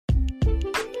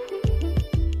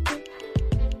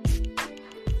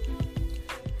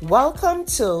Welcome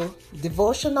to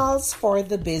Devotionals for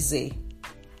the Busy.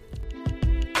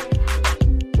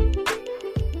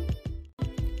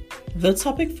 The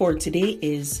topic for today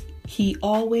is He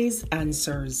Always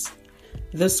Answers.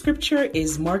 The scripture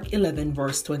is Mark 11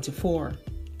 verse 24.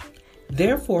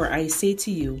 Therefore I say to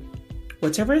you,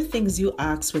 whatever things you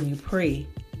ask when you pray,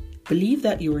 believe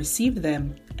that you receive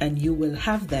them and you will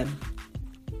have them.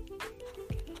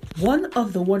 One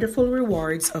of the wonderful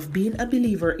rewards of being a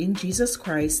believer in Jesus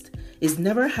Christ is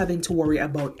never having to worry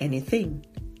about anything.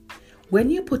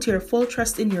 When you put your full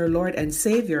trust in your Lord and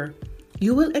Savior,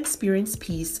 you will experience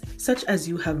peace such as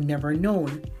you have never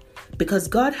known, because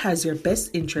God has your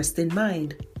best interest in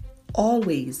mind,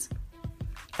 always.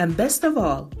 And best of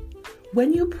all,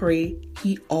 when you pray,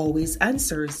 He always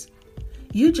answers.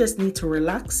 You just need to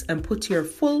relax and put your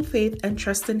full faith and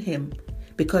trust in Him,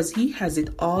 because He has it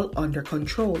all under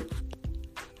control.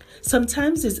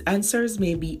 Sometimes His answers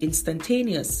may be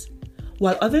instantaneous,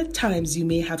 while other times you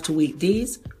may have to wait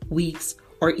days, weeks,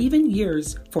 or even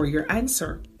years for your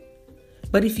answer.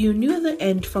 But if you knew the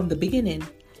end from the beginning,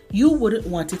 you wouldn't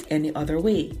want it any other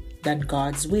way than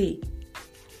God's way.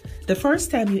 The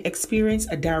first time you experience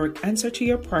a direct answer to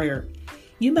your prayer,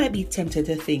 you might be tempted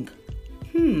to think,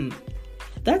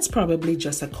 that's probably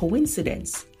just a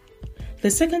coincidence. The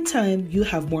second time, you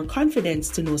have more confidence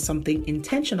to know something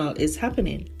intentional is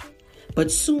happening.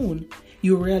 But soon,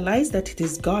 you realize that it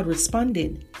is God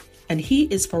responding, and He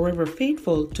is forever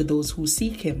faithful to those who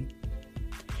seek Him.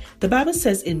 The Bible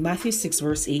says in Matthew 6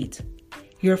 verse 8,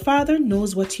 your Father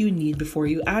knows what you need before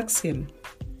you ask Him.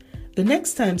 The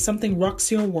next time something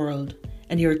rocks your world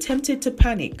and you're tempted to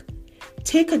panic,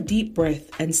 take a deep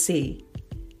breath and say,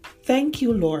 thank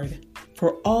you, Lord,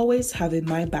 for always having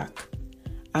my back.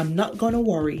 I'm not gonna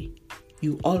worry.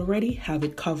 You already have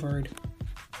it covered.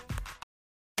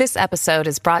 This episode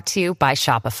is brought to you by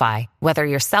Shopify. Whether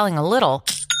you're selling a little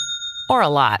or a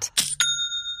lot,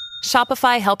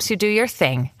 Shopify helps you do your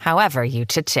thing, however you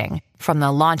cha-ching. From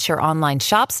the launch your online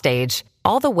shop stage,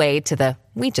 all the way to the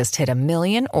we just hit 1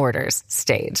 million orders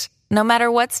stage. No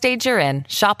matter what stage you're in,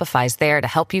 Shopify's there to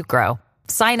help you grow.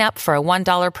 Sign up for a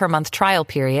 $1 per month trial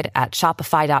period at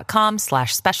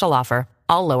shopify.com/special offer,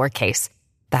 all lowercase.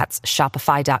 That's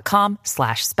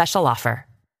shopify.com/special offer.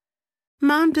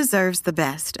 Mom deserves the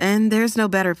best, and there's no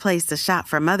better place to shop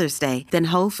for Mother's Day than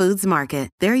Whole Foods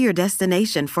Market. They're your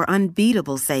destination for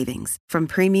unbeatable savings, from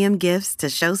premium gifts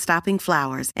to show-stopping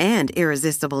flowers and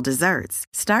irresistible desserts.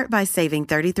 Start by saving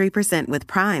 33% with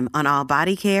Prime on all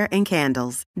body care and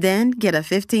candles. Then get a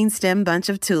 15-stem bunch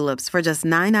of tulips for just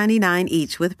 $9.99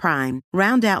 each with Prime.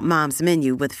 Round out Mom's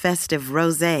menu with festive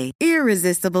rosé,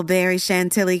 irresistible berry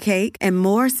chantilly cake, and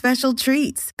more special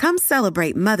treats. Come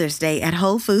celebrate Mother's Day at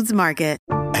Whole Foods Market.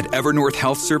 At Evernorth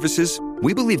Health Services,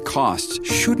 we believe costs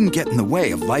shouldn't get in the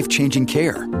way of life-changing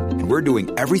care, and we're doing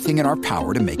everything in our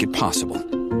power to make it possible.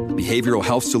 Behavioral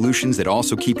health solutions that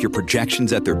also keep your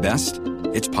projections at their best?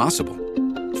 It's possible.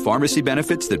 Pharmacy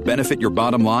benefits that benefit your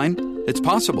bottom line? It's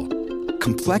possible.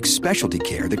 Complex specialty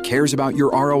care that cares about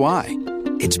your ROI?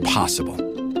 It's possible.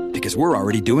 Because we're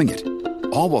already doing it.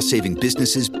 All while saving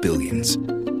businesses billions.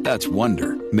 That's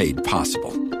Wonder made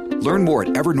possible. Learn more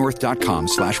at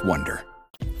evernorth.com/wonder.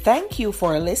 Thank you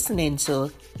for listening to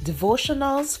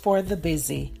Devotionals for the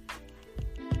Busy.